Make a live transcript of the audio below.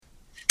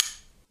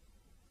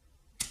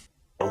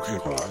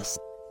Nicholas.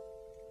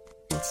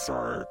 Let's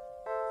start.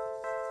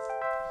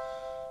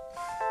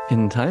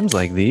 In times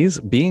like these,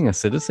 being a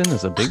citizen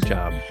is a big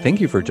job. Thank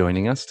you for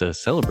joining us to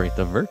celebrate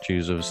the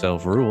virtues of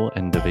self-rule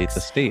and debate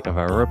the state of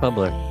our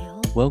republic.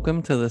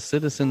 Welcome to the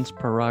Citizens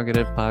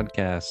Prerogative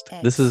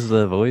Podcast. This is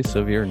the voice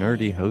of your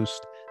nerdy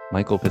host,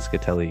 Michael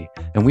Piscatelli,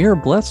 and we are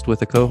blessed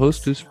with a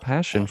co-host whose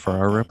passion for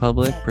our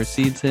republic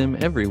precedes him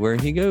everywhere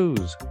he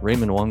goes,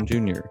 Raymond Wong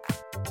Jr.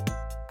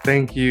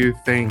 Thank you.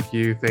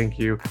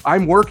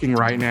 I'm working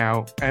right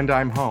now, and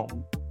I'm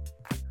home.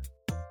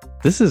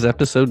 This is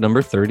episode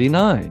number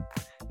 39,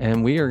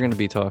 and we are going to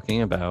be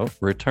talking about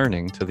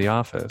returning to the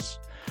office,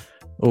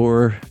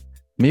 or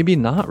maybe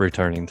not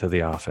returning to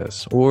the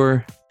office,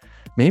 or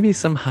maybe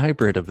some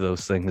hybrid of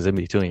those things in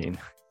between.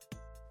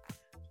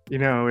 You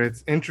know,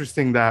 it's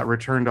interesting that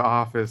return to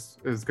office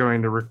is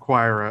going to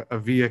require a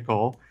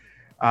vehicle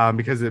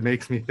because it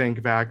makes me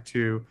think back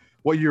to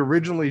what you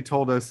originally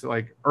told us,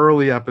 like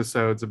early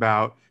episodes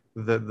about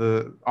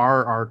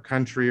our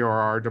country or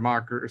our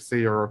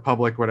democracy or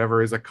republic,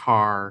 whatever, is a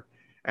car.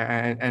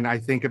 And I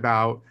think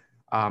about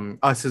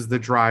us as the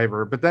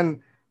driver, but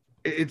then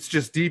it's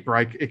just deeper.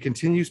 It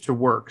continues to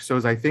work. So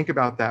as I think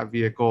about that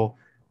vehicle,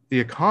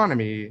 the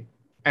economy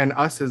and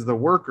us as the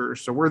workers,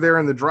 so we're there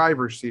in the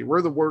driver's seat.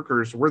 We're the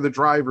workers. We're the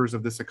drivers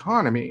of this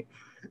economy.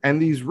 And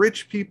these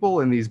rich people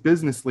and these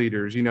business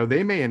leaders, you know,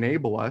 they may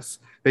enable us.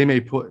 They may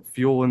put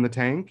fuel in the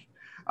tank.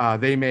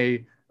 They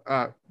may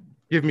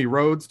give me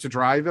roads to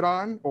drive it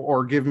on,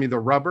 or give me the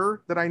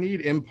rubber that I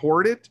need,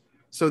 import it.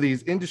 So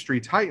these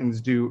industry titans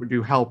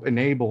do help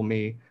enable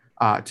me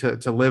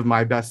to live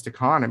my best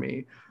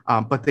economy.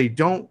 But they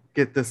don't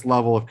get this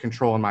level of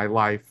control in my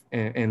life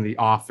in the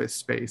office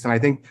space. And I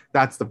think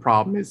that's the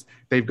problem, is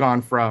they've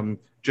gone from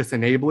just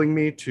enabling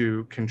me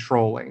to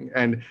controlling.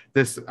 And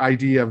this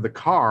idea of the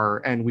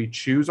car, and we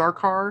choose our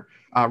car,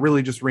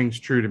 really just rings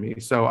harkening to me.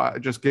 So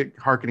just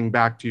harkening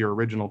back to your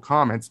original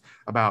comments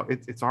about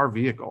it's our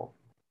vehicle.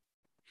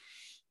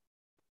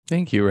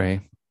 Thank you,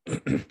 Ray.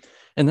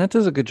 And that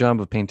does a good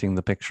job of painting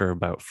the picture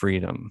about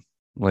freedom.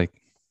 Like,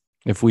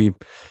 if we,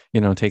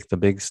 take the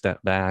big step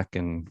back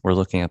and we're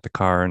looking at the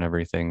car and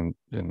everything,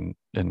 and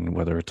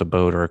whether it's a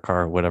boat or a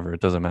car, whatever,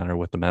 it doesn't matter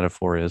what the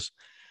metaphor is.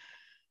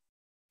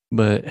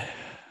 But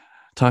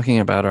talking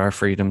about our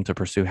freedom to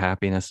pursue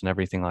happiness and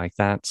everything like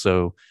that.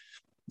 So,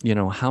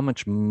 how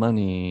much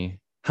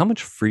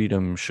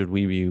freedom should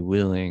we be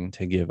willing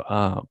to give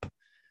up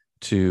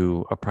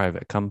to a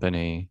private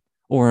company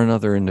or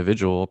another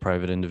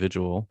private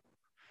individual,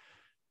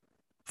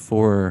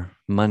 for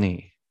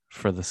money?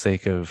 For the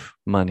sake of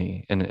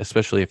money, and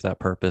especially if the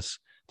purpose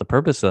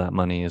of that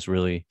money is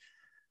really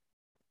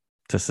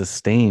to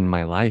sustain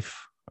my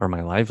life or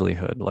my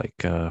livelihood, like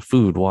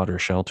food, water,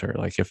 shelter.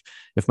 Like if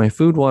my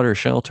food, water,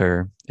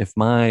 shelter,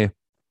 the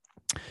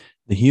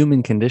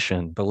human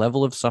condition, the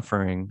level of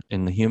suffering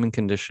in the human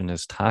condition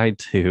is tied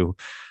to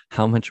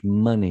how much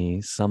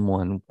money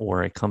someone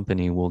or a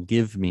company will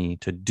give me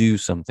to do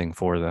something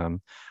for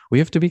them, we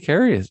have to be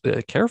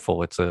careful.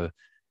 That's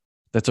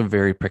a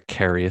very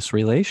precarious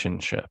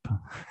relationship.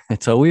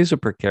 It's always a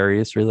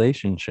precarious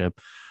relationship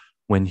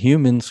when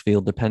humans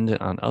feel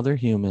dependent on other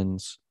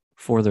humans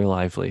for their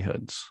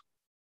livelihoods.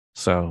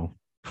 So,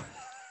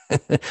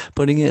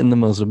 putting it in the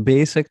most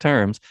basic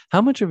terms,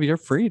 how much of your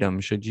freedom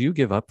should you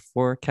give up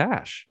for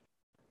cash?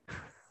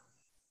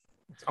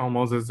 It's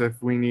almost as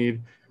if we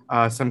need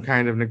some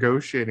kind of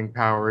negotiating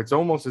power. It's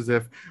almost as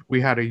if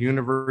we had a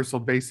universal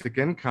basic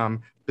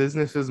income.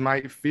 Businesses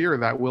might fear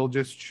that we'll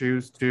just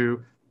choose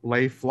to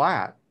lay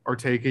flat or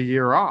take a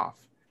year off.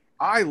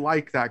 I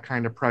like that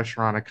kind of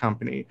pressure on a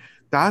company.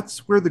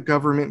 That's where the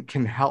government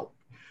can help.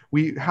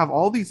 We have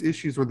all these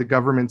issues where the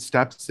government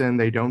steps in,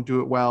 they don't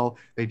do it well,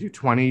 they do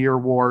 20-year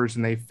wars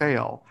and they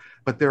fail.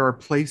 But there are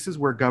places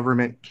where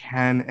government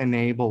can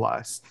enable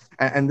us.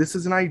 And this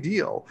is an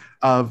ideal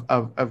of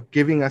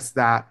giving us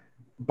that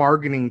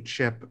bargaining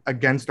chip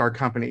against our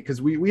company,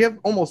 because we have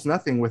almost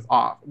nothing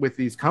with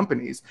these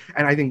companies.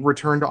 And I think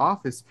return to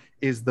office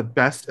is the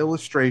best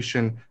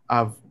illustration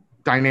of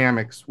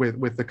dynamics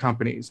with the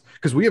companies,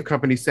 because we have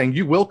companies saying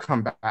you will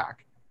come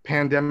back,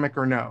 pandemic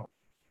or no.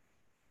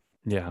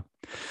 Yeah,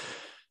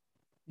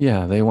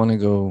 they want to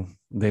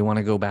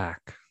go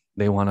back.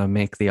 They want to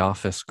make the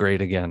office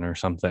great again or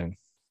something.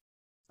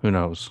 Who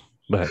knows?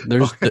 But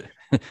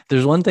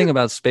there's one thing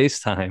about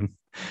space-time,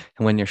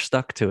 and when you're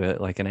stuck to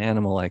it like an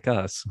animal like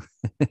us,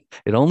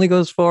 it only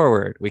goes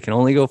forward. We can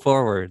only go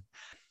forward.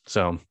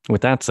 So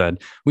with that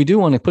said, we do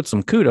want to put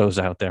some kudos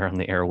out there on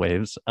the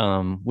airwaves.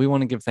 We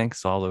want to give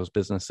thanks to all those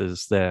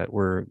businesses that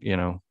were,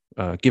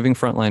 giving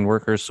frontline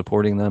workers,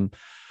 supporting them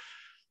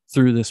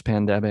through this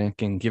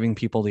pandemic and giving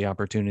people the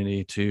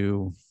opportunity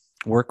to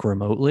work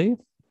remotely.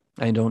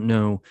 I don't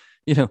know,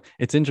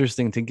 it's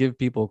interesting to give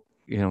people,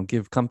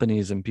 give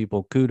companies and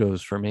people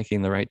kudos for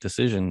making the right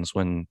decisions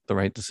when the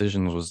right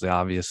decisions was the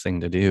obvious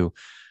thing to do.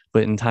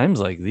 But in times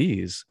like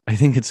these, I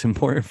think it's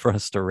important for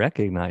us to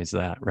recognize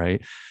that,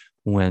 right?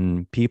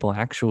 When people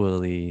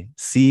actually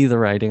see the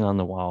writing on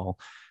the wall,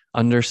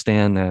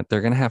 understand that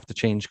they're going to have to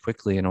change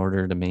quickly in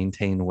order to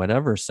maintain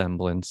whatever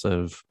semblance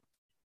of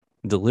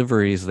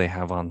deliveries they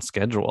have on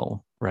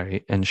schedule,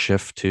 right? And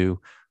shift to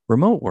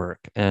remote work.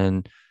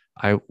 And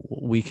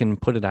we can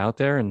put it out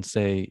there and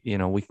say,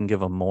 we can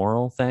give a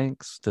moral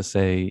thanks to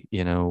say,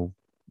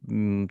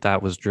 that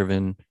was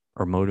driven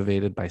or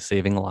motivated by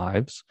saving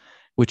lives,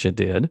 which it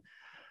did,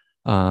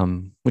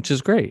 which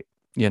is great,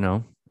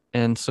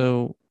 And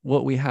so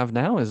what we have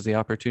now is the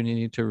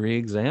opportunity to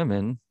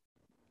re-examine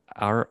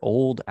our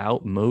old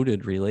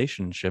outmoded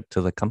relationship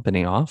to the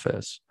company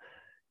office.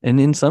 And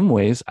in some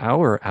ways,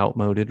 our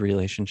outmoded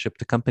relationship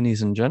to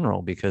companies in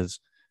general, because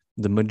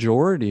the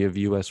majority of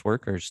US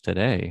workers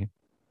today,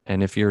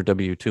 and if you're a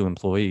W-2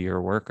 employee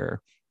or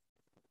worker,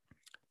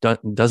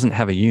 doesn't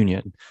have a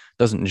union,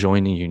 doesn't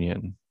join a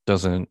union,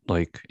 doesn't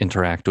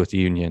interact with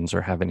unions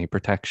or have any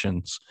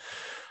protections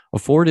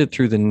afforded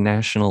through the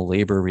National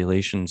Labor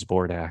Relations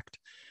Board Act.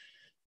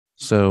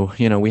 So,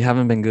 we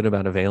haven't been good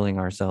about availing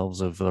ourselves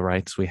of the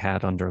rights we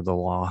had under the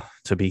law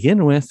to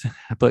begin with,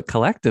 but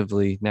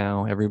collectively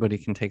now everybody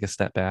can take a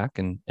step back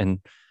and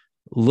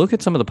look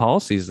at some of the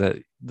policies that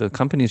the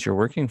companies you're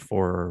working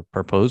for are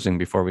proposing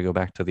before we go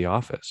back to the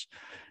office.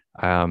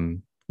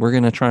 We're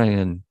going to try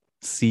and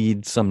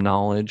seed some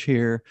knowledge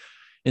here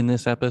in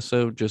this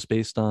episode, just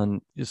based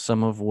on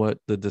some of what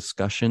the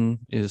discussion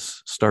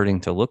is starting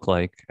to look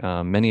like.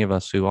 Many of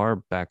us who are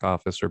back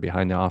office or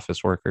behind the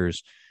office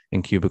workers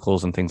in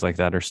cubicles and things like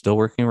that are still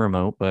working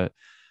remote, but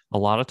a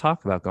lot of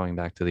talk about going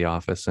back to the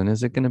office. And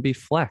is it going to be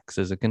flex?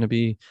 Is it going to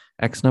be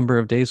X number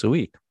of days a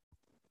week?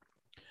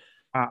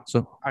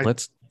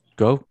 Let's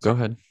go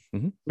ahead.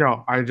 Mm-hmm.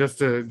 No, I just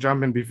to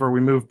jump in before we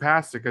move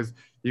past it, because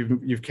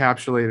you've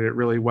capsulated it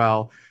really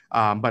well.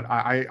 But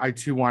I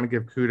too want to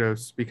give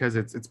kudos, because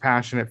it's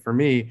passionate for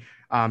me,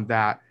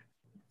 that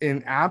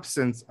in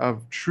absence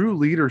of true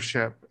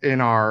leadership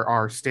in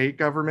our state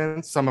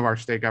governments, some of our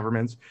state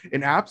governments,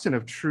 in absence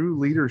of true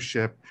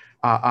leadership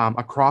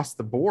across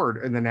the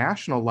board in the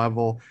national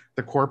level,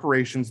 the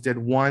corporations did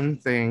one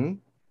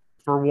thing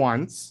for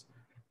once.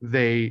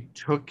 They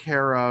took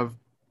care of,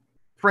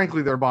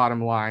 frankly, their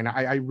bottom line.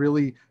 I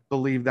really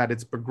believe that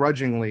it's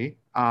begrudgingly,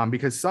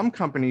 because some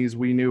companies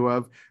we knew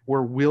of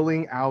were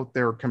wheeling out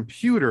their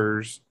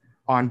computers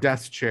on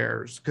desk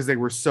chairs because they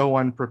were so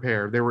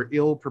unprepared. They were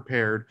ill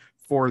prepared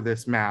for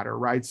this matter,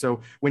 right?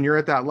 So when you're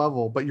at that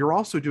level, but you're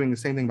also doing the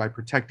same thing by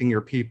protecting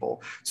your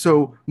people.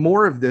 So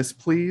more of this,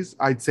 please.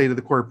 I'd say to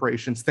the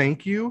corporations,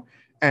 thank you.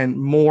 And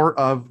more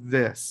of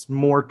this,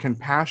 more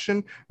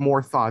compassion,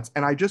 more thoughts.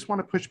 And I just want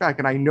to push back.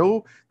 And I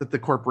know that the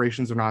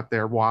corporations are not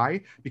there.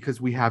 Why? Because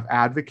we have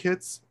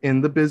advocates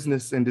in the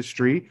business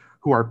industry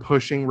who are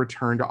pushing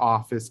return to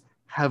office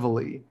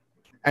heavily.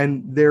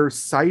 And they're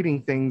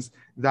citing things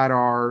that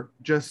are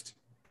just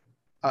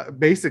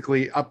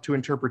basically up to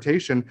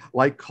interpretation,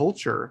 like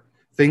culture,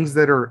 things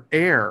that are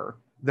air,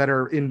 that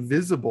are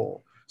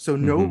invisible. So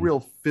no real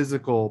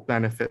physical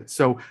benefit.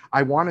 So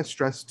I want to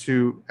stress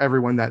to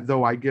everyone that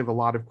though I give a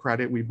lot of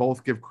credit, we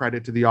both give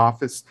credit to the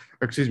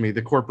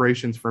the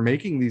corporations for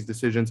making these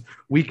decisions,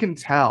 we can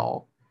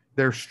tell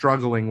they're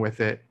struggling with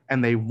it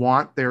and they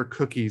want their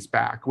cookies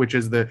back, which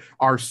is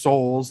our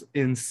souls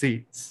in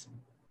seats.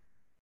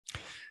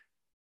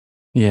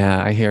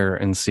 Yeah, I hear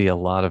and see a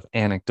lot of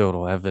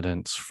anecdotal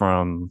evidence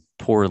from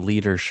poor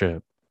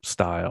leadership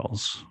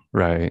styles,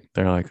 right?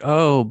 They're like,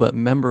 oh, but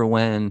remember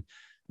when,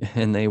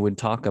 and they would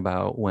talk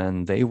about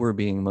when they were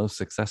being most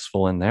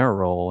successful in their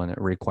role and it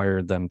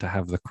required them to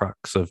have the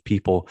crux of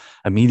people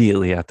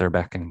immediately at their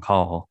beck and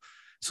call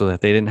so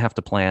that they didn't have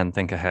to plan,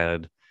 think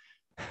ahead,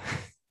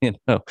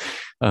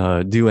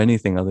 do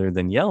anything other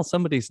than yell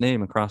somebody's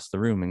name across the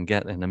room and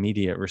get an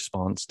immediate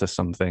response to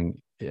something.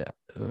 Yeah.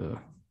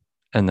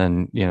 And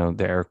then,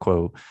 the air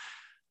quote,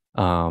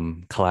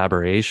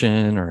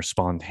 collaboration or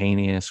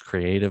spontaneous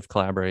creative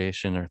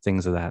collaboration or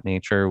things of that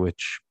nature,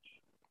 which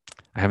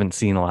I haven't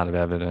seen a lot of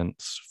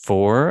evidence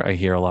for. I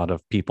hear a lot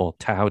of people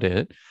tout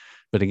it.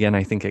 But again,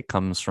 I think it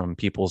comes from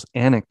people's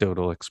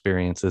anecdotal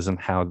experiences and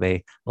how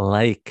they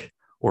like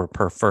or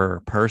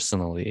prefer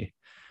personally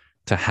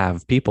to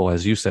have people,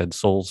 as you said,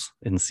 souls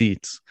in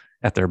seats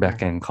at their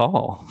beck and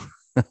call.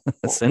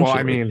 Well,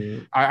 I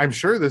mean, I'm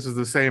sure this is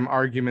the same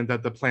argument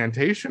that the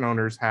plantation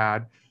owners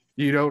had.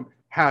 You don't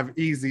have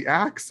easy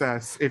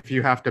access if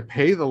you have to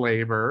pay the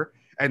labor,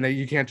 and that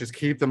you can't just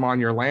keep them on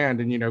your land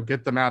and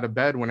get them out of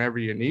bed whenever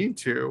you need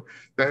to.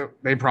 That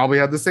they probably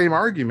had the same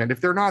argument.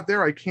 If they're not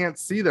there, I can't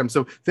see them.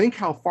 So think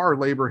how far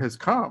labor has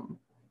come.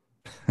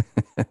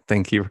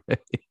 Thank you,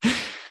 Ray.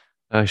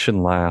 I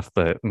shouldn't laugh,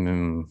 but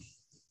no,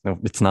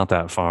 it's not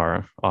that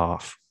far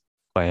off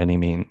by any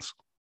means.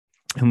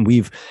 And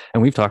we've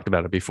talked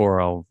about it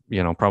before. I'll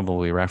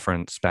probably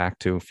reference back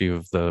to a few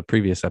of the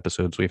previous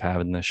episodes we've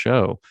had in this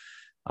show,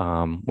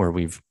 where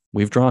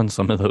we've drawn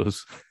some of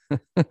those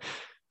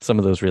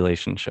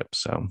relationships.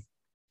 So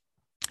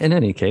in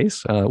any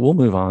case, we'll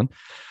move on.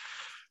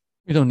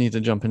 We don't need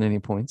to jump in any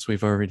points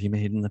we've already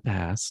made in the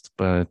past,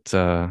 but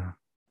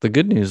the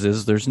good news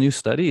is there's new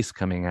studies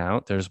coming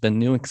out. There's been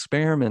new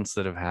experiments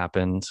that have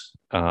happened.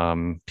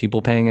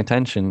 People paying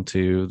attention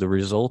to the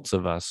results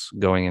of us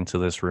going into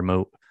this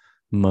remote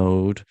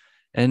mode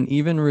and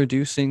even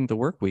reducing the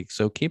work week.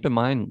 So keep in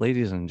mind,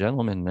 ladies and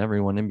gentlemen, and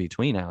everyone in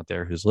between out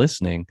there who's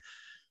listening,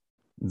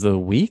 the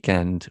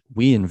weekend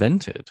we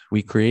invented.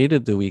 We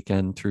created the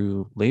weekend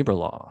through labor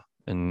law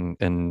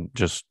and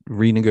just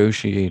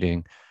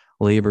renegotiating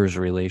labor's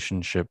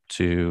relationship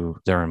to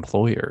their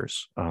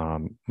employers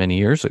many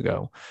years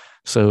ago.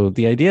 So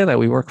the idea that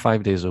we work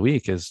 5 days a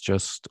week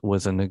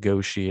was a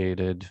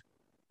negotiated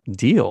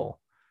deal.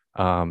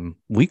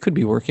 We could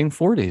be working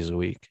 4 days a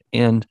week.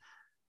 And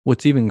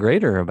what's even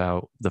greater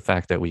about the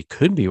fact that we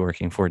could be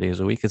working 4 days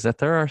a week is that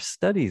there are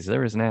studies.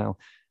 There is now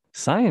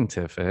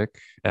scientific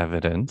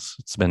evidence.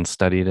 It's been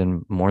studied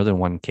in more than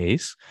one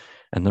case,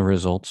 and the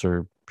results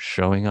are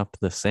showing up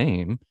the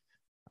same.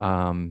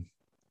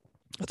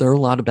 There are a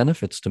lot of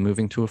benefits to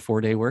moving to a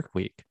 4-day work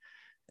week.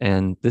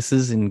 And this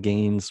is in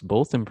gains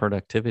both in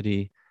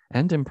productivity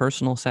and in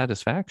personal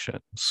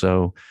satisfaction.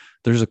 So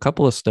there's a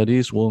couple of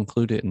studies. We'll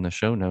include it in the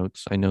show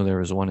notes. I know there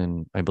was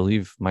one I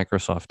believe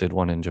Microsoft did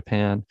one in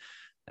Japan,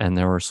 and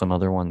there were some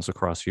other ones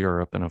across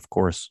Europe. And of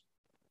course,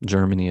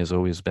 Germany has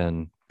always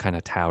been kind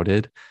of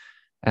touted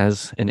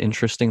as an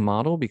interesting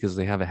model because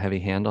they have a heavy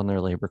hand on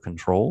their labor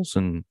controls.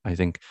 And I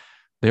think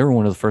they were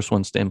one of the first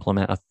ones to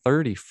implement a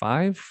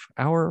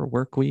 35-hour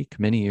work week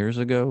many years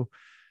ago.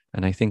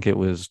 And I think it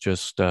was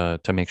just to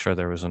make sure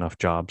there was enough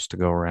jobs to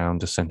go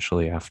around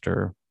essentially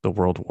after the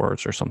world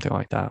wars or something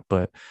like that.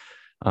 But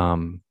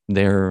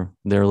their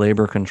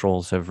labor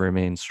controls have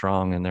remained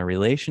strong and their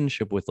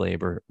relationship with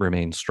labor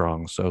remains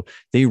strong. So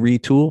they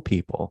retool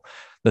people.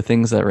 The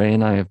things that Ray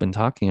and I have been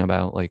talking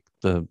about, like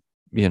the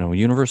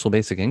universal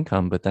basic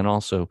income, but then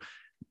also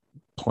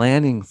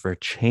planning for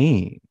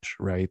change,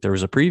 right? There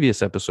was a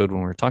previous episode when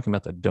we were talking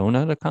about the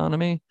donut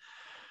economy,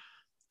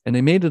 and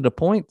they made it a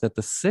point that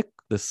the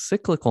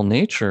cyclical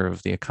nature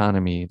of the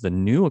economy, the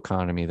new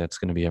economy that's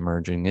going to be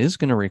emerging, is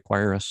going to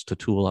require us to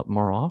tool up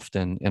more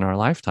often in our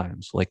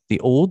lifetimes. Like the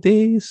old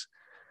days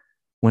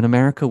when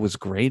America was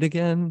great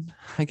again,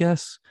 I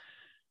guess.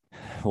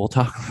 We'll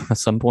talk at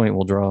some point,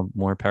 we'll draw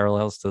more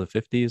parallels to the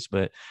 50s,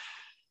 but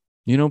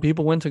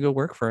people went to go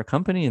work for a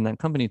company and that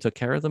company took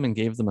care of them and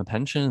gave them a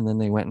pension. And then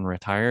they went and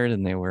retired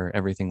and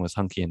everything was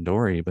hunky and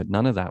dory, but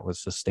none of that was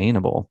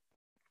sustainable.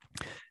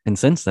 And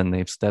since then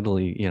they've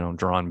steadily,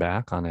 drawn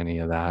back on any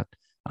of that.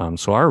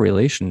 So our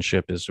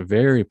relationship is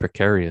very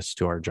precarious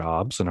to our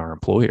jobs and our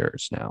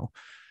employers now.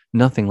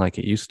 Nothing like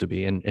it used to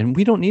be. And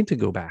we don't need to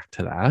go back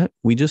to that.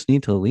 We just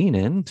need to lean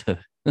into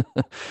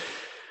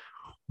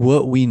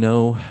what we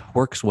know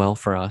works well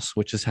for us,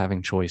 which is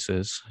having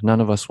choices. None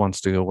of us wants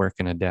to go work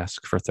in a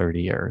desk for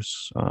 30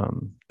 years.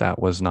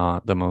 That was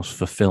not the most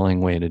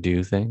fulfilling way to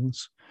do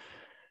things.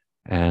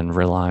 And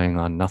relying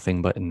on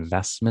nothing but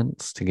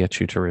investments to get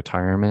you to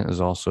retirement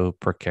is also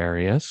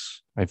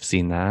precarious. I've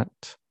seen that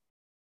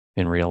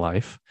in real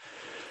life.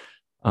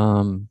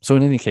 So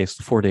in any case,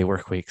 the 4-day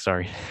work week,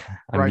 sorry.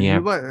 No,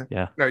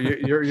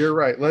 you're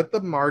right. Let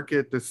the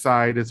market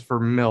decide. It's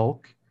for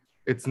milk.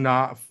 It's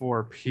not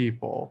for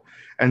people.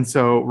 And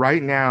so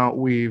right now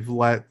we've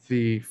let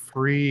the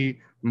free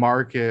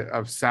market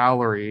of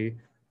salary,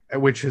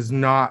 which has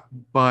not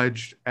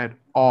budged at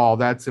all.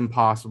 That's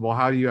impossible.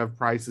 How do you have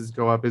prices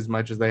go up as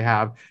much as they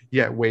have,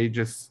 yet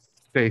wages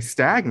stay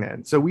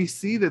stagnant? So we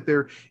see that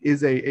there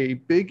is a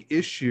big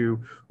issue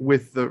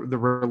with the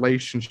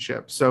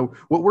relationship. So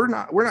what we're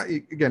not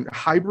again,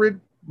 hybrid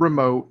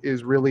remote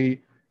is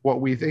really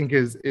what we think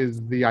is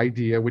the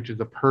idea, which is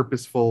a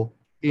purposeful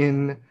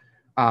in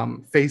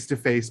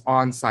face-to-face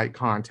on-site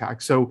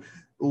contact. So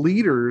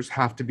leaders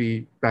have to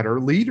be better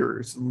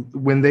leaders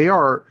when they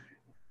are.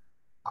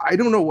 I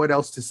don't know what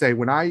else to say.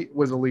 When I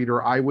was a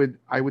leader, I would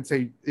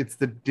say it's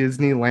the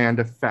Disneyland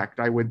effect.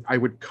 I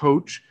would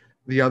coach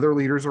the other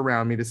leaders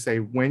around me to say,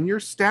 when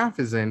your staff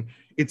is in,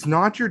 it's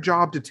not your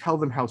job to tell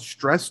them how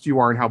stressed you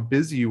are and how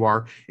busy you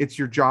are. It's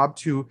your job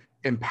to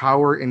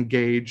empower,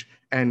 engage,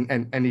 and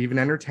even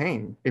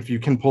entertain if you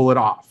can pull it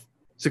off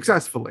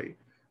successfully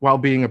while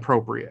being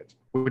appropriate,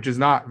 which is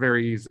not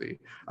very easy.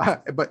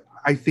 But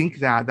I think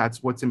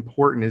that's what's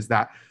important, is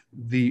that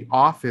the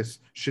office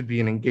should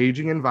be an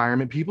engaging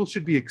environment. People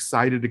should be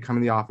excited to come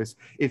in the office.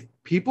 If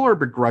people are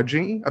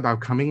begrudging about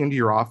coming into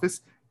your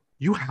office,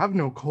 you have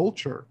no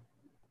culture.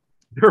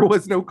 There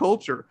was no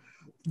culture.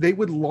 They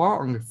would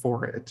long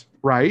for it,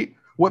 right?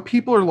 What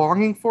people are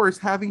longing for is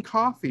having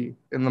coffee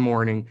in the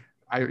morning.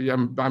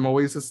 I'm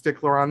always a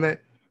stickler on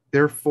that.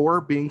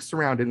 Therefore, being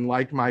surrounded, and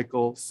like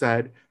Michael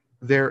said,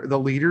 the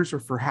leaders are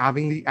for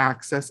having the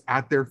access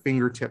at their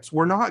fingertips.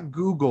 We're not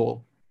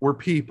Google, we're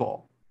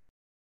people.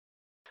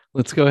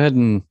 Let's go ahead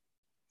and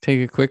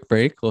take a quick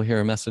break. We'll hear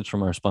a message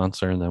from our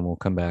sponsor, and then we'll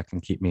come back and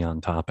keep me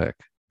on topic.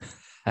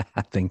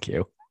 Thank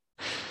you.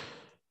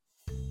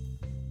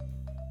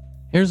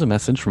 Here's a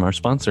message from our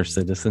sponsor,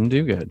 Citizen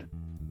Do Good.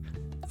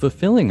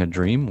 Fulfilling a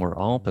dream where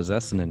all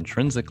possess an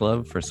intrinsic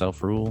love for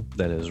self-rule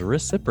that is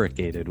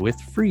reciprocated with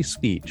free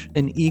speech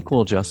and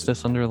equal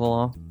justice under the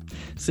law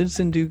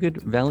Citizen Do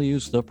Good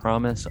values the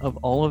promise of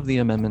all of the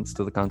amendments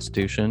to the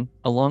Constitution,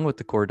 along with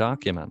the core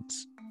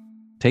documents.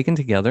 Taken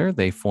together,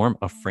 they form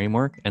a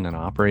framework and an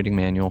operating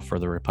manual for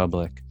the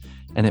Republic,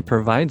 and it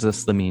provides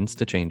us the means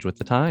to change with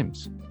the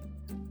times.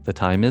 The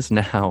time is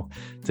now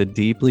to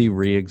deeply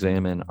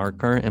re-examine our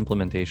current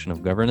implementation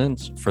of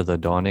governance for the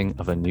dawning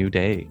of a new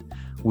day.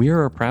 We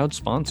are a proud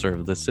sponsor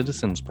of the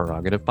Citizens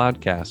Prerogative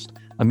podcast,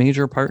 a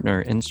major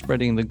partner in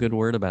spreading the good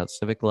word about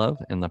civic love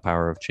and the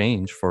power of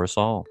change for us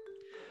all.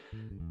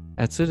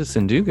 At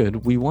Citizen Do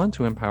Good, we want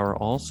to empower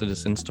all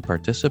citizens to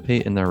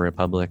participate in their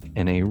republic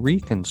in a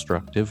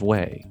reconstructive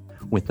way.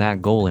 With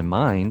that goal in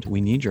mind,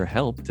 we need your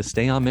help to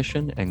stay on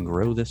mission and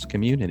grow this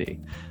community.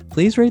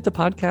 Please rate the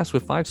podcast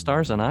with 5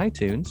 stars on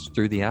iTunes,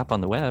 through the app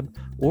on the web,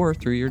 or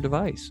through your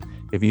device.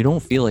 If you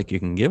don't feel like you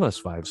can give us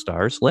 5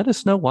 stars, let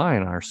us know why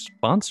on our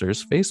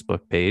sponsor's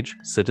Facebook page,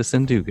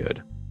 Citizen Do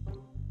Good.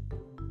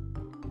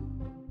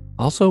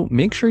 Also,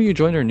 make sure you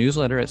join our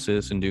newsletter at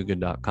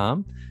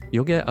citizendogood.com.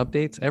 You'll get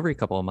updates every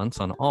couple of months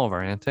on all of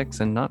our antics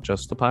and not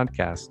just the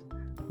podcast.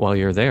 While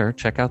you're there,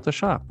 check out the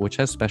shop, which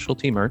has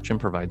specialty merch and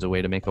provides a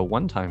way to make a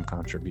one-time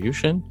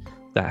contribution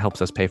that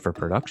helps us pay for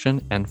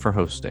production and for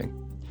hosting.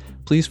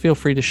 Please feel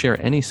free to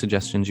share any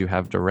suggestions you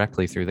have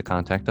directly through the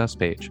Contact Us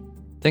page.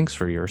 Thanks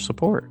for your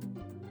support.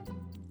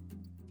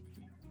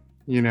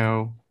 You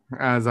know,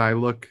 as I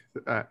look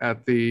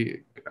at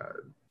the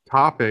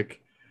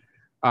topic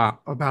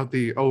about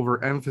the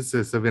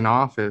overemphasis of in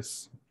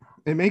office,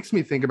 it makes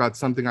me think about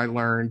something I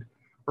learned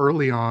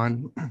early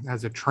on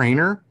as a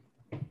trainer,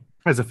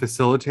 as a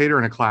facilitator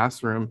in a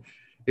classroom,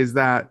 is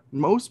that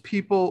most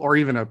people, or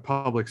even a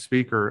public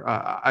speaker,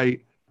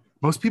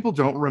 most people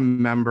don't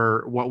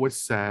remember what was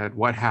said,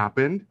 what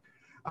happened.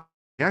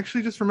 They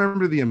actually just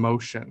remember the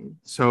emotion.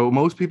 So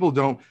most people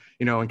don't,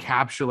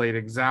 encapsulate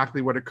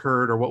exactly what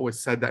occurred or what was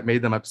said that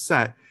made them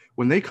upset.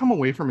 When they come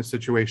away from a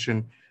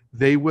situation,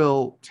 they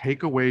will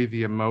take away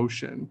the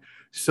emotion.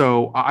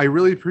 So I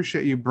really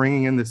appreciate you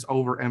bringing in this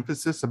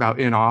overemphasis about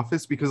in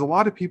office, because a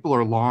lot of people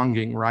are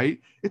longing, right?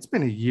 It's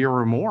been a year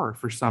or more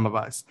for some of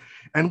us.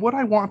 And what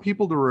I want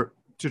people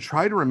to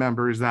try to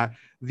remember is that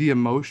the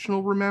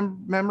emotional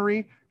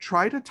memory,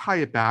 try to tie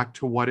it back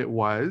to what it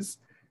was,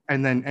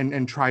 and then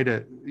and try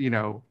to,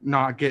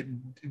 not get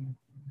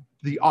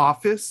the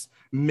office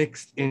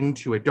mixed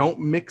into it. Don't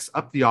mix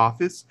up the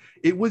office.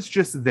 It was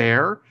just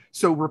there.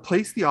 So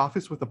replace the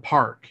office with a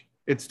park.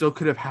 It still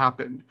could have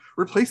happened.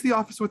 Replace the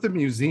office with a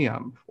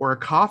museum or a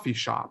coffee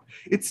shop.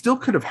 It still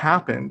could have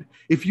happened.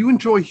 If you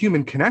enjoy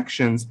human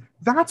connections,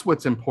 that's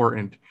what's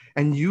important.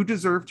 And you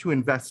deserve to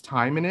invest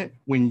time in it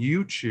when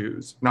you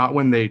choose, not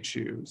when they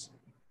choose.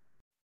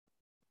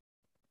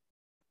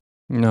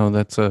 No,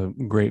 that's a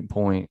great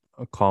point.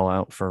 A call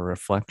out for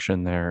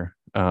reflection there.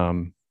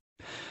 And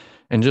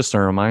just a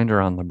reminder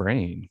on the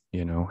brain,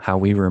 how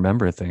we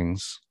remember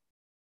things.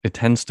 It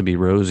tends to be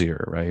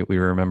rosier, right? We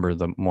remember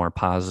the more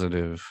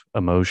positive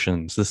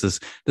emotions. This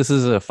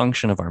is a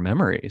function of our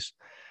memories,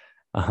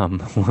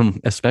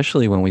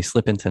 especially when we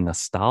slip into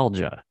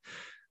nostalgia.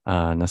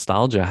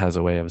 Nostalgia has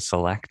a way of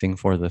selecting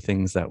for the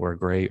things that were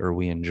great or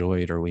we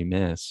enjoyed or we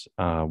miss,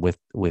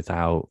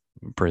 without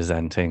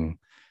presenting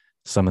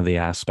some of the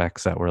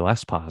aspects that were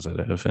less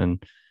positive.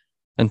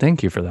 And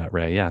thank you for that,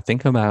 Ray. Yeah,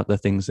 think about the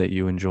things that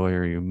you enjoy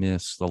or you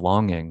miss, the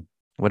longing,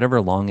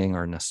 whatever longing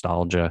or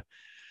nostalgia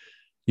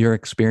you're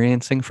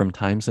experiencing from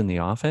times in the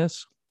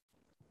office.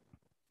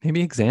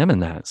 Maybe examine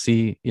that.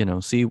 See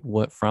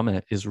what from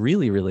it is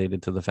really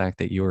related to the fact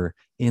that you're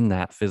in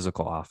that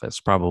physical office.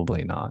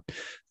 Probably not.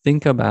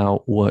 Think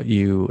about what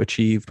you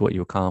achieved, what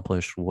you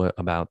accomplished, what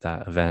about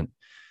that event,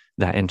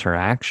 that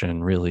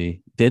interaction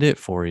really did it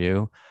for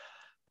you,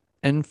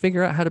 and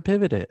figure out how to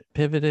pivot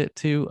it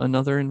to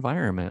another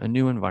environment, a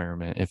new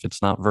environment. If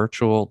it's not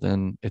virtual,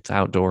 then it's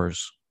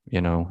outdoors,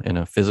 in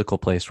a physical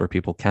place where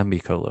people can be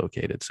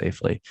co-located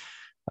safely.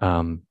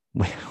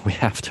 We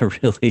have to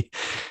really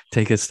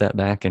take a step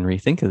back and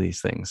rethink of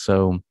these things.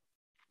 So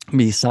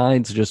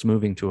besides just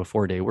moving to a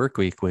 4-day work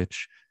week,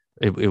 which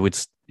it would,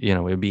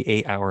 it'd be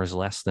 8 hours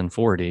less than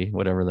 40,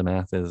 whatever the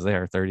math is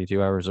there,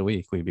 32 hours a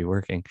week we'd be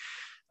working,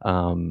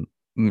 and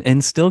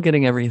still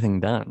getting everything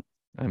done.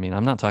 I mean,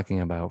 I'm not talking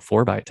about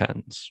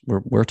 4x10s.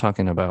 We're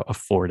talking about a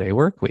 4-day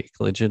work week,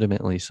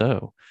 legitimately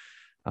so.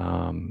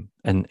 And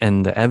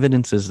the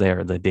evidence is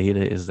there, the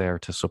data is there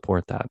to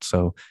support that.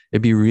 So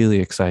it'd be really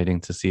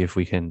exciting to see if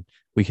we can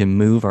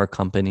move our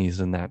companies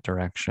in that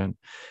direction.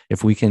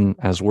 If we can,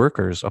 as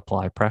workers,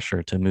 apply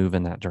pressure to move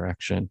in that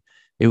direction,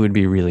 it would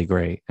be really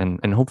great.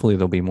 And hopefully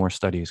there'll be more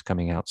studies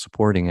coming out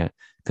supporting it,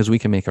 because we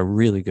can make a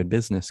really good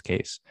business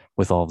case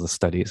with all of the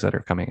studies that are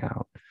coming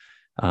out.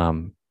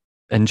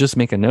 And just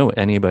make a note,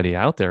 anybody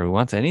out there who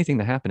wants anything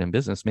to happen in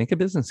business, make a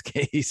business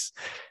case.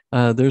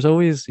 There's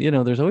always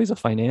a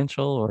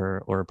financial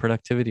or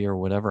productivity or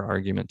whatever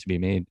argument to be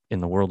made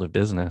in the world of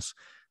business,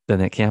 then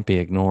it can't be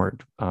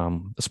ignored,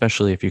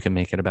 especially if you can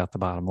make it about the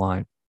bottom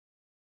line.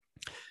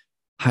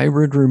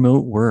 Hybrid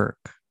remote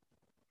work.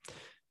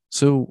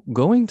 So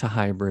going to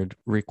hybrid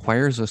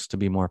requires us to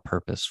be more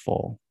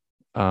purposeful.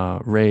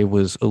 Ray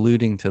was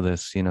alluding to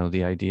this,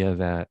 the idea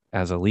that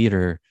as a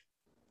leader,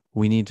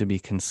 we need to be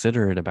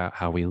considerate about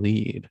how we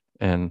lead.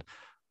 And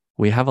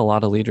we have a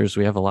lot of leaders,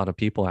 we have a lot of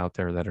people out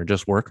there that are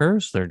just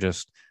workers. They're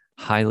just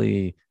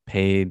highly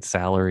paid,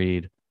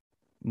 salaried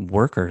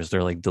workers.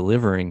 They're like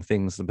delivering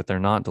things, but they're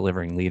not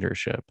delivering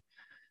leadership.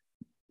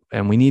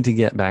 And we need to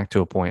get back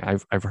to a point.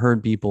 I've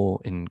heard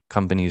people in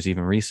companies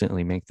even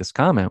recently make this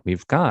comment.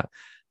 We've got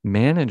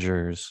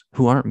managers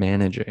who aren't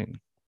managing,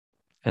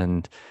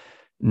 and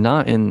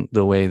not in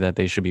the way that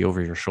they should be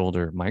over your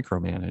shoulder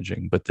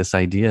micromanaging, but this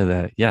idea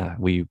that, yeah,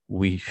 we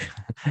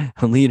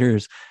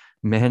leaders,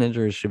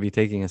 managers should be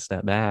taking a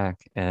step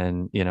back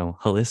and,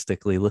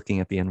 holistically looking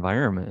at the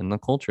environment and the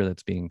culture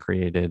that's being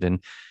created. And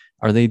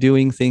are they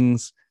doing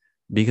things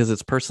because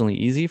it's personally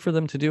easy for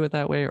them to do it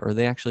that way? Or are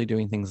they actually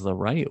doing things the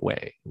right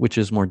way, which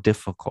is more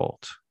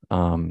difficult,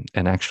 and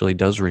actually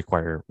does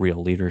require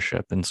real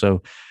leadership? And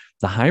so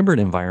the hybrid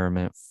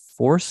environment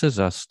forces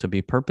us to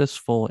be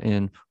purposeful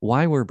in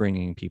why we're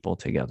bringing people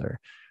together,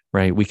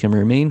 right? We can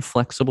remain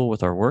flexible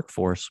with our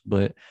workforce,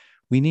 but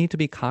we need to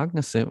be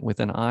cognizant with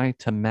an eye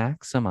to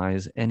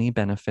maximize any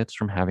benefits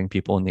from having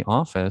people in the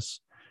office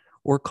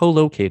or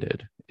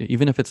co-located,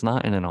 even if it's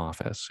not in an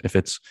office. If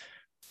it's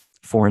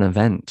for an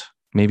event,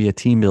 maybe a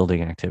team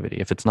building activity.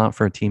 If it's not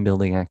for a team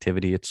building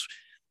activity,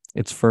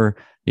 it's for,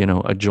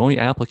 a joint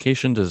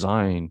application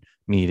design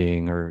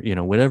meeting, or,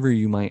 whatever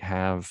you might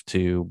have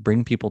to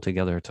bring people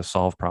together to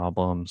solve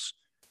problems,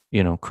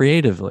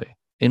 creatively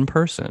in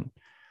person.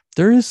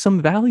 There is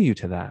some value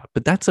to that,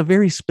 but that's a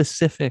very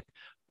specific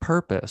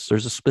purpose.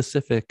 There's a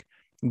specific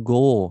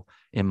goal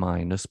in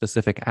mind, a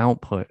specific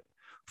output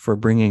for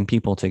bringing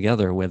people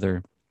together,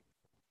 whether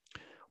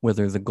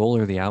the goal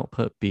or the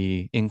output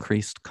be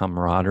increased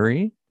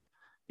camaraderie,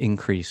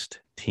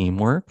 increased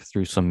teamwork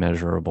through some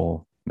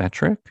measurable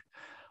metric,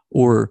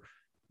 or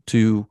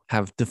to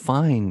have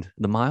defined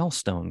the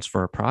milestones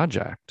for a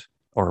project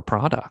or a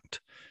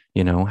product,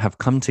 have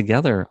come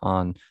together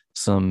on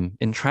some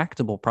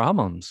intractable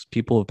problems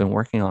people have been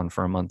working on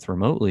for a month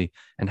remotely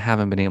and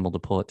haven't been able to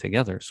pull it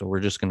together. So we're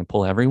just going to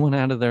pull everyone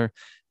out of their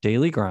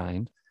daily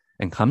grind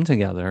and come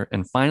together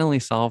and finally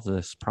solve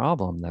this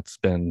problem that's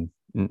been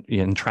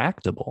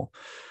intractable.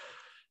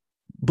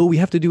 But we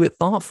have to do it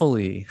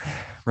thoughtfully,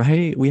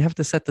 right? We have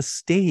to set the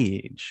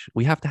stage.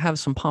 We have to have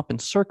some pomp and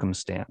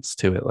circumstance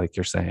to it, like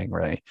you're saying,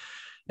 right?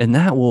 And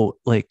that will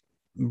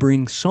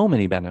bring so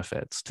many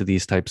benefits to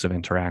these types of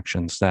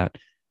interactions that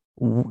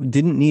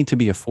didn't need to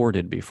be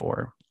afforded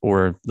before,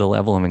 or the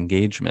level of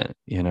engagement,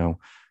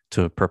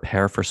 to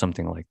prepare for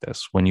something like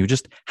this when you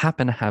just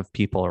happen to have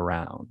people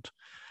around.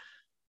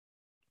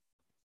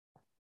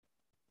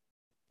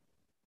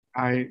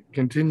 I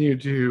continue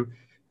to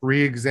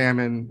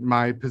re-examine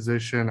my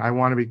position. I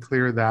want to be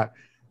clear that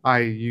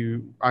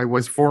I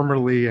was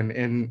formerly an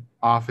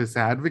in-office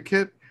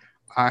advocate.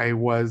 I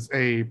was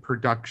a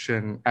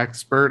production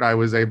expert. I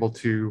was able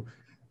to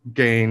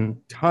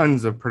gain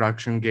tons of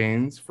production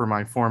gains for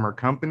my former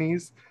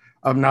companies,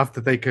 enough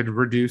that they could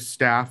reduce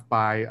staff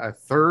by a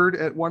third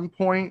at one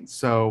point.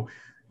 So,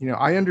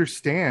 I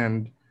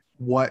understand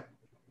what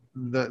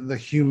the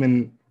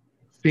human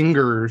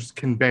fingers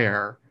can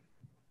bear,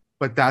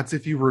 but that's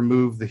if you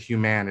remove the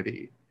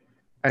humanity.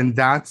 And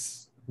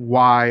that's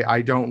why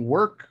I don't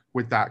work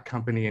with that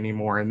company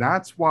anymore. And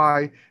that's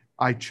why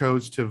I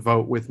chose to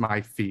vote with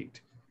my feet,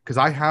 because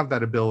I have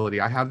that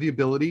ability. I have the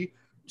ability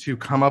to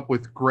come up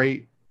with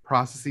great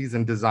processes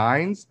and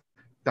designs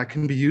that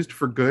can be used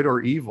for good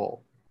or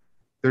evil.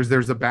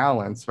 There's a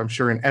balance, I'm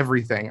sure, in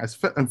everything.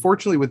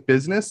 Unfortunately, with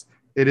business,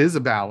 it is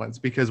a balance,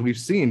 because we've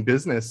seen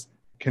business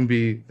can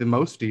be the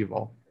most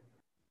evil.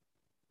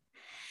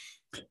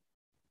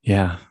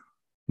 Yeah.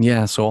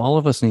 Yeah. So all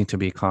of us need to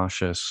be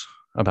cautious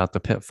about the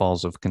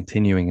pitfalls of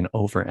continuing an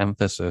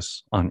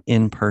overemphasis on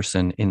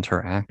in-person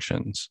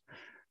interactions.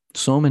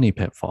 So many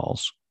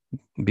pitfalls.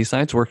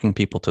 Besides working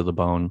people to the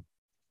bone,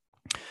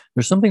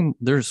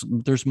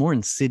 there's more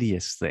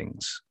insidious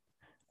things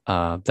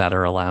that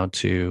are allowed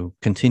to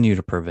continue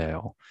to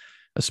prevail,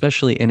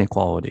 especially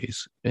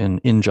inequalities and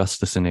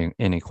injustice and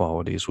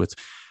inequalities, with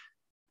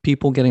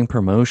people getting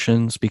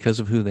promotions because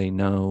of who they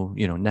know,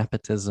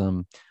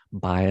 nepotism,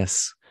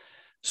 bias.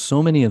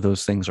 So many of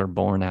those things are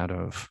born out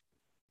of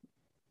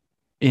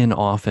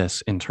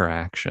in-office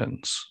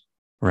interactions,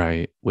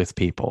 right, with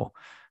people.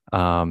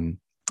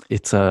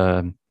 It's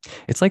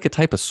like a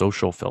type of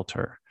social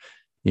filter.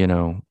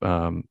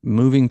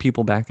 Moving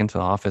people back into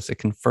the office, it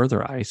can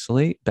further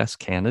isolate best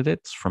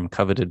candidates from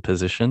coveted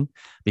position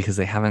because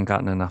they haven't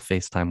gotten enough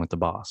face time with the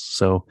boss.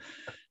 So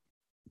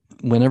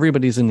when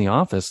everybody's in the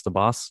office, the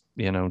boss,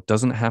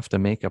 doesn't have to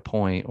make a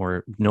point,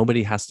 or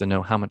nobody has to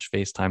know how much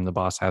face time the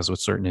boss has with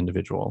certain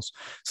individuals.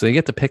 So they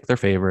get to pick their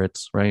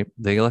favorites, right?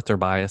 They let their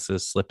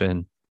biases slip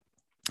in.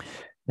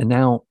 And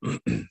now,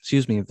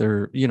 excuse me,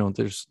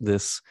 there's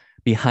this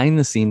behind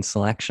the scenes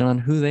selection on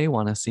who they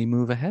want to see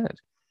move ahead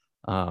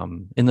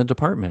in the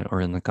department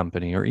or in the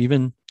company, or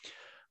even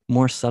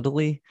more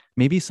subtly,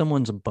 maybe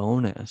someone's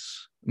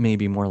bonus may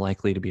be more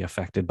likely to be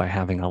affected by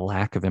having a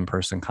lack of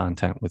in-person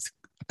content with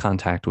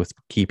contact with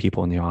key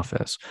people in the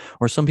office,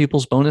 or some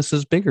people's bonus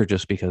is bigger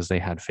just because they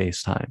had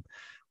FaceTime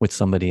with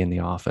somebody in the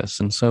office.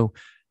 And so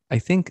I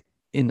think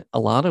in a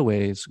lot of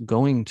ways,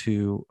 going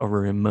to a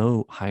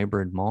remote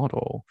hybrid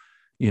model,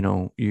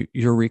 you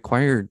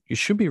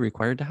should be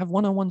required to have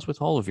one-on-ones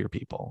with all of your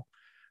people,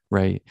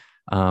 right?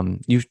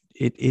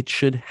 It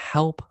should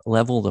help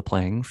level the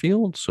playing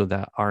field so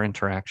that our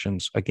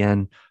interactions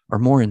again are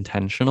more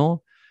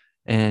intentional.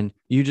 And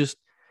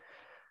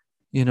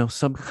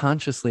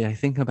subconsciously, I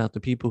think about the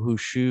people who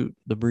shoot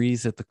the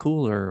breeze at the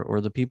cooler, or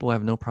the people who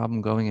have no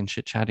problem going and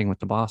chit chatting with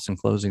the boss and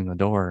closing the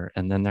door.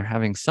 And then they're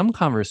having some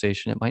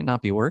conversation. It might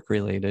not be work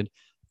related,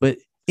 but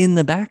in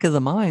the back of the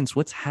minds,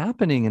 what's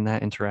happening in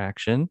that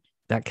interaction,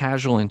 that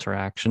casual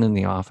interaction in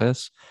the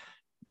office,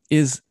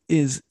 is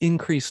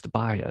increased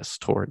bias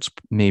towards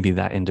maybe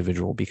that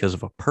individual because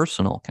of a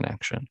personal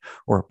connection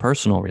or a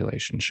personal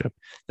relationship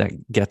that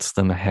gets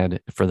them ahead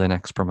for the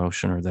next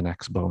promotion or the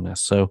next bonus.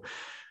 So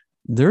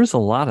there's a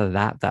lot of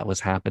that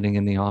was happening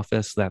in the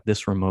office that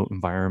this remote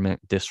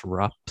environment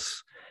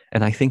disrupts.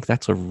 And I think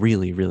that's a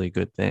really, really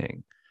good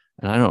thing.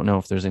 And I don't know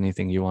if there's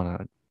anything you want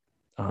to.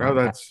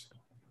 No,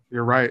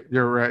 you're right.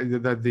 You're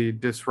right that the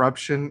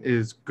disruption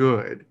is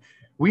good.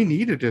 We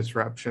need a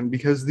disruption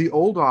because the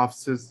old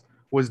offices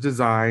was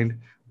designed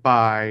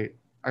by,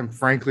 I'm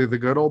frankly, the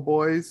good old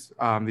boys.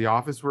 The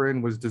office we're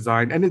in was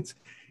designed, and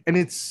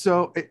it's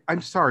so.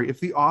 I'm sorry, if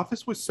the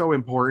office was so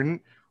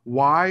important,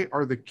 why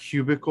are the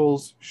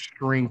cubicles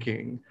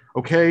shrinking?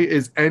 Okay,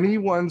 is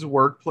anyone's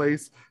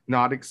workplace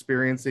not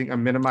experiencing a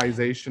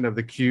minimization of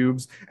the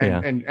cubes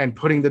and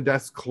putting the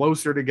desks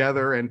closer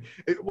together? And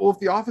if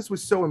the office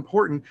was so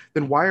important,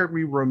 then why are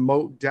we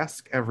remote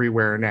desk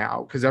everywhere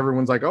now? Because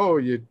everyone's like, oh,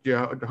 you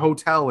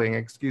hoteling,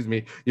 excuse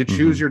me, you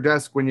choose your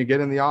desk when you get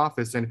in the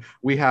office, and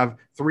we have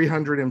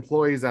 300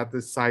 employees at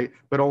this site,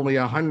 but only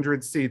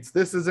 100 seats.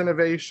 This is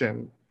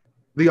innovation.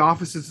 The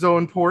office is so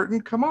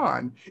important. Come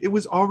on. It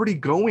was already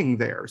going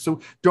there.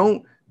 So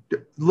don't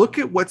look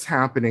at what's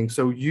happening.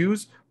 So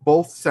use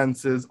both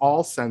senses,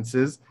 all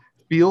senses,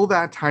 feel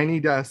that tiny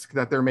desk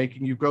that they're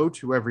making you go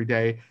to every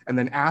day, and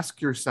then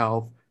ask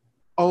yourself,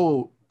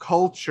 oh,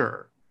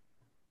 culture.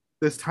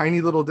 This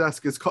tiny little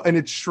desk and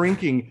it's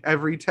shrinking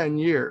every 10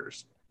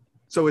 years.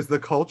 So is the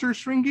culture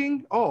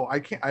shrinking? Oh,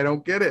 I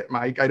don't get it,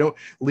 Mike.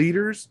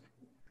 Leaders,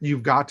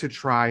 you've got to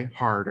try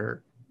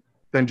harder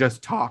than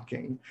just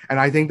talking. And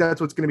I think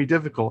that's what's going to be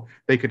difficult.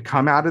 They could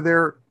come out of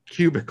their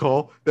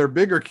cubicle, their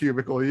bigger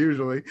cubicle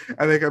usually,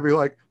 and they could be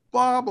like,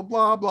 blah, blah,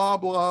 blah, blah,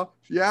 blah,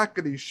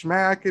 yakety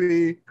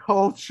schmackety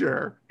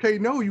culture. Okay,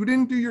 no, you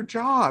didn't do your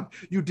job.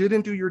 You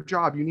didn't do your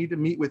job. You need to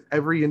meet with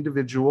every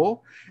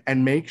individual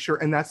and make sure.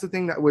 And that's the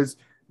thing that was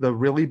the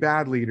really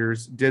bad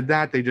leaders did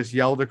that. They just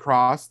yelled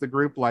across the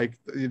group like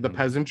the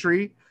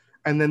peasantry.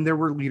 And then there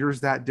were leaders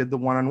that did the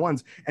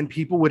one-on-ones, and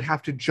people would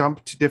have to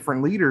jump to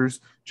different leaders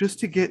just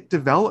to get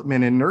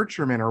development and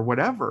nurturement or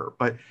whatever.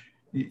 But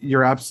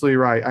you're absolutely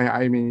right.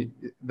 I mean,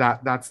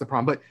 that's the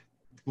problem. But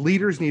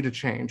leaders need to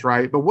change,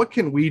 right? But what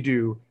can we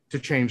do to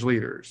change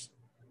leaders?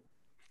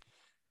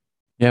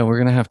 Yeah, we're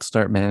going to have to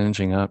start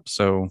managing up.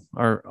 So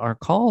our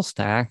calls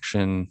to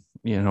action,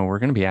 we're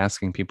going to be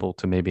asking people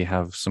to maybe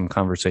have some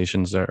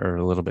conversations that are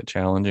a little bit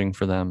challenging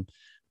for them.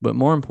 But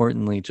more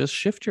importantly, just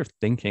shift your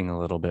thinking a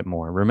little bit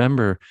more.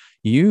 Remember,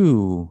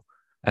 you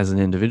as an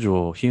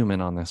individual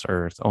human on this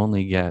earth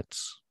only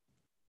gets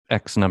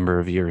X number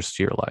of years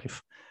to your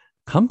life.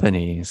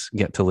 Companies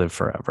get to live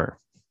forever.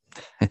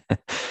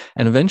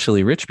 And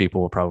eventually rich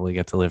people will probably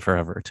get to live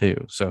forever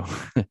too. So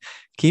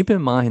keep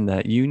in mind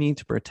that you need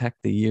to protect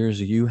the years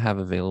you have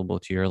available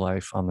to your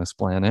life on this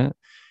planet.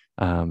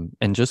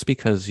 And just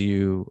because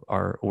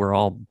we're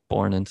all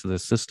born into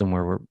this system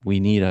where we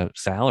need a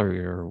salary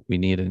or we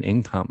need an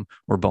income,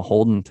 we're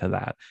beholden to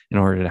that in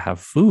order to have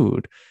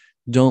food.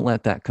 Don't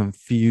let that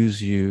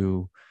confuse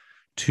you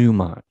too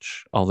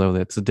much. Although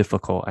that's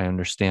difficult, I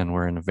understand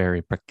we're in a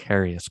very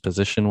precarious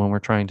position when we're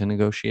trying to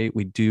negotiate.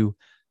 We do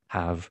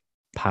have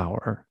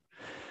power.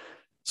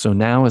 So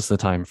now is the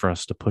time for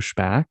us to push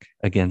back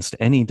against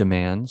any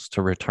demands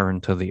to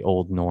return to the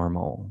old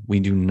normal. We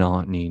do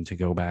not need to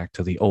go back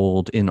to the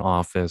old in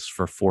office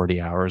for 40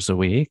 hours a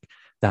week.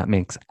 That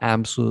makes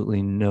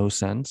absolutely no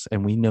sense.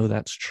 And we know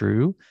that's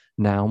true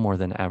now more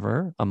than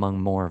ever,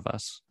 among more of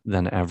us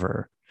than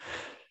ever.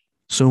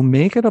 So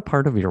make it a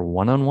part of your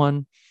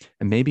one-on-one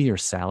and maybe your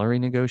salary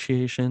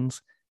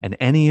negotiations and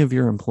any of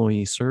your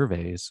employee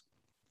surveys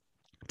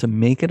to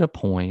make it a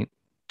point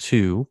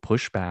to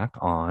push back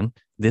on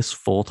this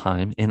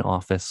full-time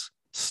in-office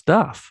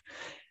stuff.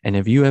 And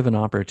if you have an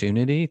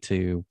opportunity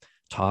to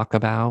talk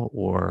about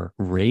or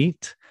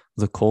rate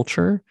the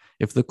culture,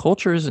 if the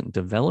culture isn't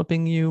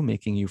developing you,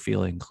 making you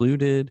feel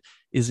included,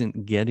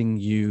 isn't getting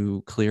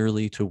you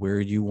clearly to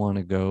where you want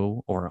to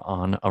go or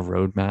on a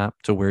roadmap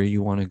to where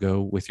you want to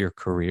go with your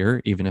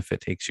career, even if it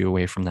takes you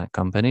away from that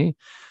company,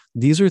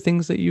 these are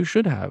things that you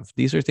should have.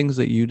 These are things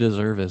that you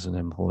deserve as an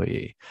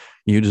employee.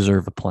 You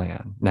deserve a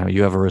plan. Now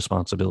you have a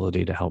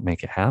responsibility to help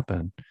make it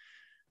happen.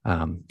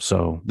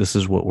 So this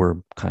is what we're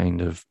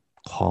kind of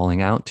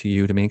calling out to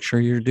you to make sure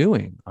you're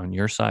doing on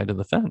your side of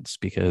the fence,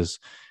 because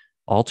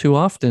all too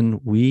often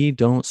we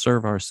don't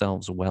serve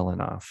ourselves well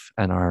enough,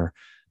 and our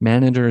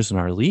managers and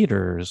our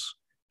leaders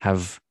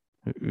have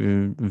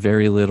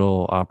very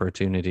little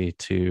opportunity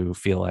to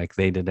feel like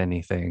they did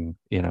anything,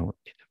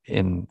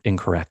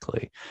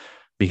 incorrectly,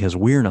 because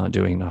we're not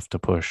doing enough to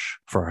push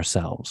for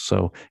ourselves.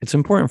 So it's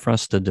important for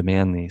us to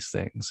demand these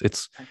things.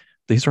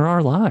 These are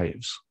our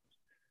lives.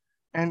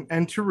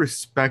 And to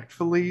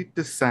respectfully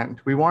dissent.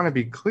 We want to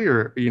be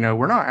clear,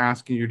 we're not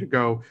asking you to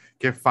go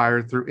get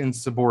fired through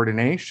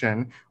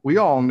insubordination. We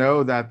all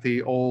know that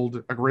the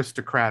old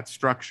aristocrat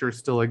structure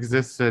still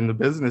exists in the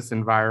business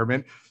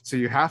environment. So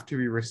you have to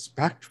be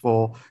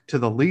respectful to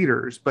the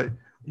leaders, but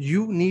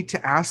you need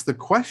to ask the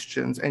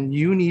questions, and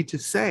you need to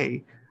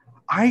say,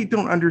 I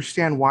don't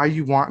understand why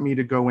you want me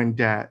to go in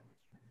debt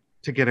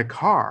to get a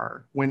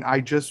car when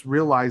I just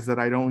realized that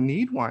I don't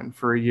need one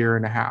for a year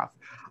and a half.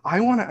 I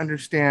want to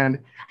understand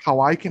how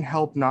I can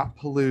help not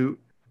pollute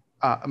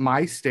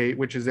my state,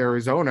 which is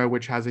Arizona,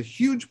 which has a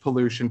huge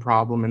pollution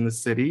problem in the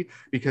city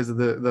because of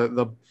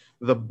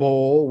the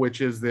bowl,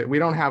 which is that we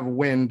don't have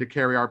wind to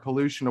carry our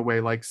pollution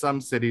away like some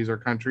cities or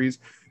countries.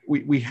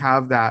 We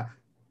have that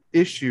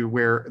issue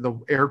where the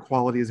air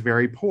quality is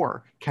very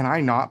poor. Can I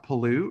not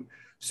pollute?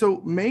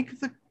 So make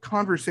the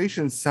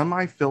conversation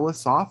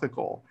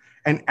semi-philosophical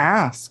and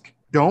ask,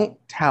 don't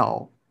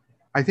tell.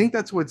 I think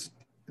that's what's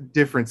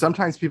different.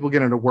 Sometimes people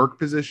get in a work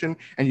position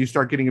and you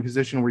start getting a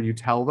position where you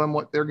tell them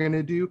what they're going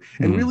to do.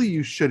 And really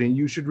you shouldn't.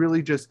 You should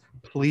really just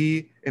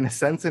plea in a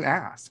sense and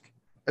ask.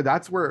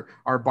 That's where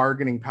our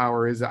bargaining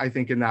power is, I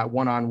think, in that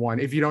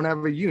one-on-one. If you don't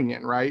have a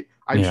union, right?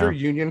 I'm sure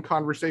union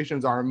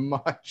conversations are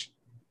much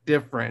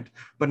different,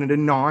 but in a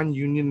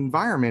non-union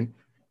environment,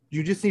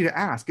 you just need to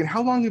ask. And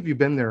how long have you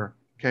been there?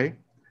 Okay.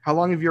 How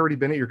long have you already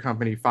been at your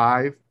company?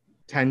 5,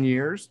 10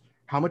 years?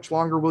 How much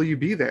longer will you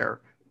be there?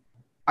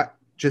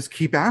 Just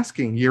keep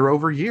asking year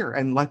over year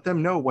and let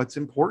them know what's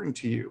important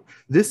to you.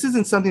 This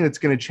isn't something that's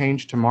going to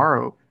change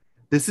tomorrow.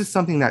 This is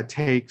something that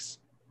takes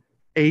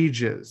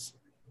ages,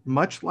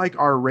 much like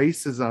our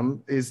racism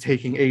is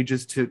taking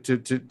ages to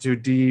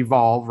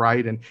de-evolve,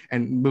 right?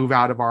 And move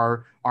out of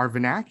our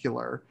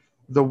vernacular.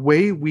 The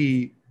way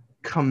we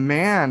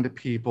command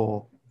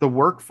people, the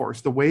workforce,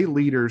 the way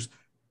leaders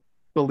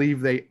believe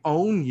they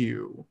own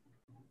you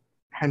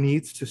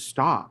needs to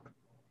stop.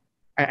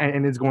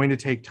 And it's going to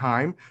take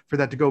time for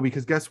that to go,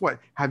 because guess what?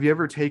 Have you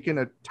ever taken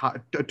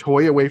a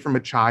toy away from a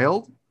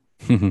child?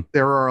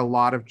 There are a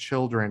lot of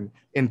children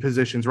in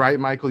positions, right?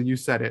 Michael, you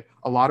said it.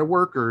 A lot of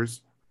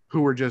workers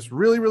who were just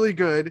really, really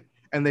good,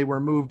 and they were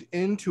moved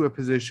into a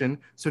position.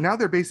 So now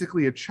they're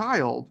basically a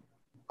child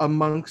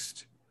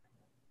amongst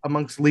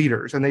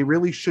leaders, and they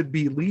really should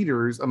be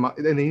leaders, and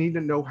they need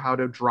to know how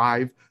to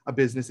drive a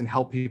business and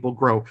help people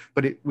grow.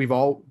 But we've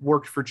all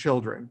worked for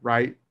children,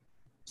 right?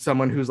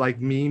 Someone who's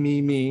like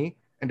me,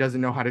 and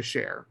doesn't know how to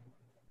share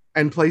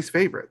and plays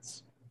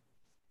favorites.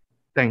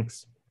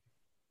 Thanks.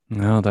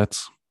 No,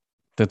 that's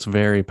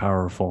very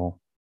powerful.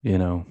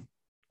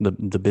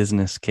 The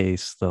business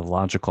case, the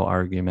logical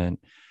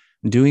argument,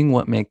 doing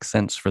what makes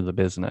sense for the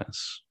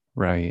business,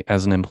 right?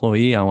 As an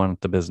employee, I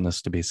want the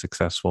business to be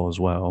successful as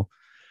well.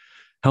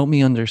 Help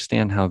me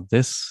understand how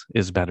this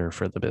is better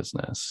for the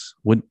business.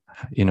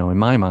 In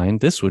my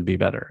mind, this would be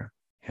better,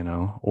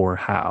 or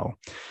how.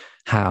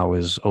 How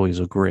is always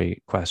a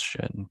great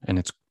question.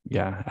 And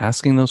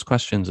asking those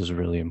questions is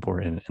really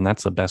important. And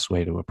that's the best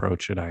way to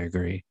approach it. I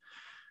agree.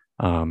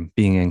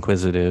 Being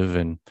inquisitive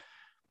and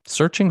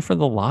searching for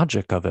the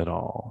logic of it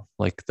all,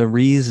 like the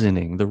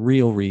reasoning, the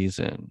real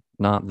reason,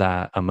 not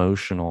that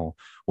emotional,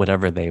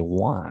 whatever they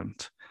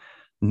want.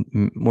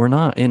 We're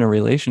not in a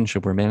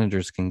relationship where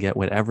managers can get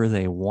whatever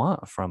they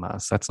want from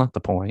us. That's not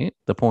the point.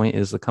 The point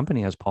is the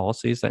company has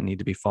policies that need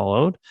to be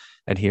followed,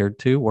 adhered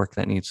to, work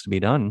that needs to be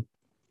done.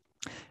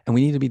 And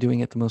we need to be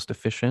doing it the most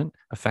efficient,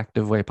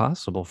 effective way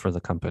possible for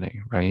the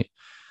company, right?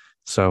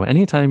 So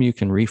anytime you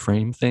can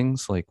reframe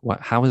things like,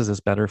 how is this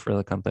better for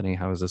the company?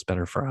 How is this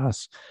better for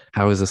us?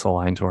 How is this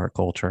aligned to our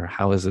culture?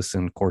 How is this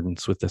in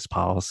accordance with this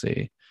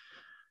policy?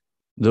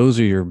 Those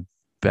are your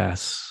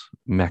best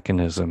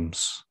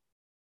mechanisms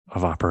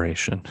of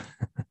operation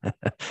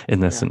in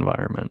this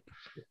environment.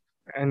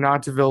 And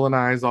not to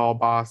villainize all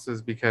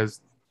bosses,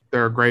 because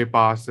they're great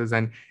bosses,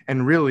 and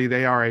really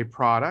they are a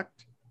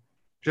product.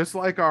 Just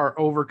like our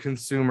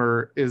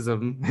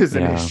over-consumerism is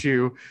an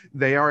issue,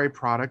 they are a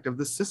product of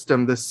the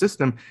system. The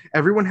system,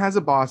 everyone has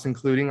a boss,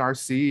 including our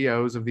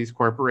CEOs of these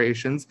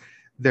corporations.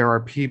 There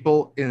are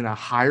people in a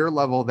higher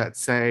level that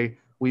say,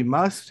 we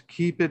must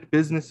keep it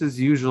business as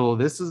usual.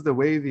 This is the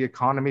way the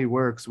economy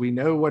works. We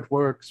know what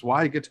works.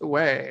 Why get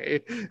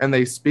away? And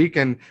they speak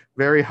in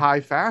very high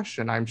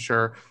fashion, I'm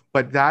sure.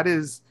 But that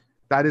is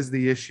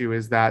the issue,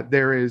 is that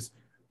there is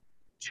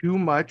too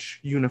much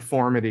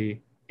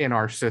uniformity in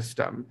our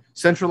system.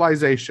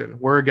 Centralization,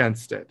 we're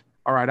against it.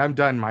 All right, I'm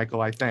done,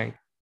 Michael, I think.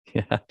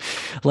 Yeah.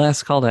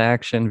 Last call to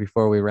action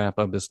before we wrap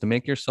up is to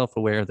make yourself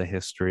aware of the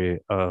history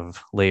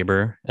of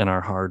labor and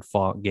our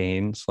hard-fought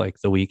gains,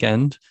 like the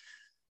weekend,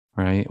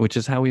 right? Which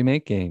is how we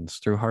make gains,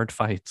 through hard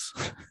fights.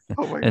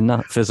 Oh my And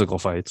not physical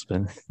fights,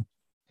 but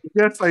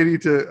Yes, I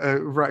need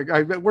to.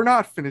 We're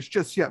not finished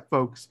just yet,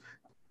 folks.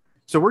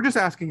 So we're just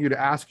asking you to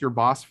ask your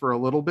boss for a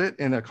little bit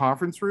in a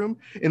conference room.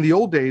 In the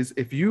old days,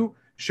 if you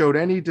showed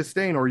any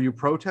disdain or you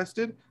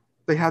protested,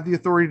 they had the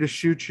authority to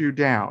shoot you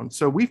down.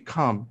 So we've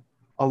come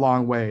a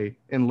long way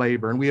in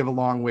labor, and we have a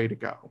long way to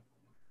go.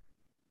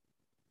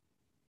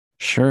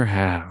 sure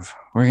have.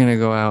 We're going to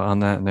go out on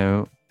that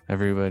note,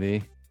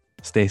 everybody.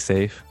 Stay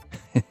safe.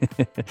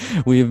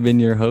 We have been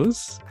your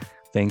hosts.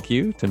 Thank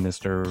you to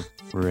Mr.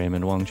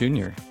 Raymond Wong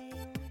Jr.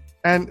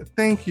 And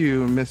thank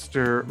you,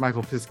 Mr.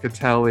 Michael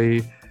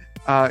Piscatelli.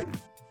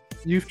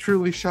 You've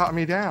truly shot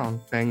me down.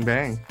 Bang,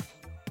 bang.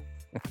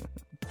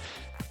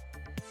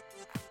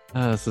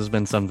 This has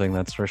been something,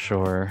 that's for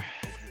sure.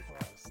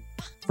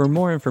 For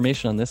more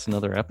information on this and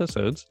other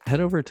episodes, head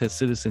over to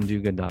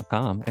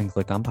citizendogood.com and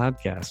click on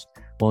podcast.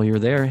 While you're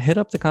there, hit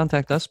up the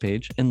Contact Us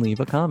page and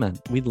leave a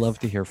comment. We'd love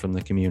to hear from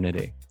the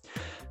community.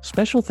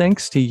 Special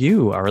thanks to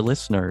you, our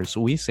listeners.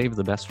 We save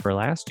the best for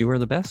last. You are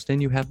the best,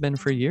 and you have been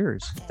for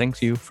years.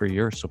 Thanks you for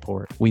your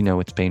support. We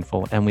know it's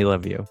painful, and we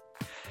love you.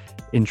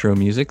 Intro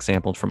music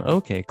sampled from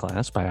OK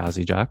Class by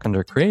Ozzy Jock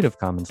under Creative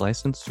Commons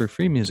license through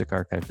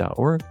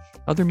freemusicarchive.org.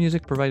 Other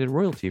music provided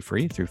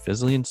royalty-free through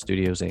Fizzlian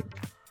Studios, Inc.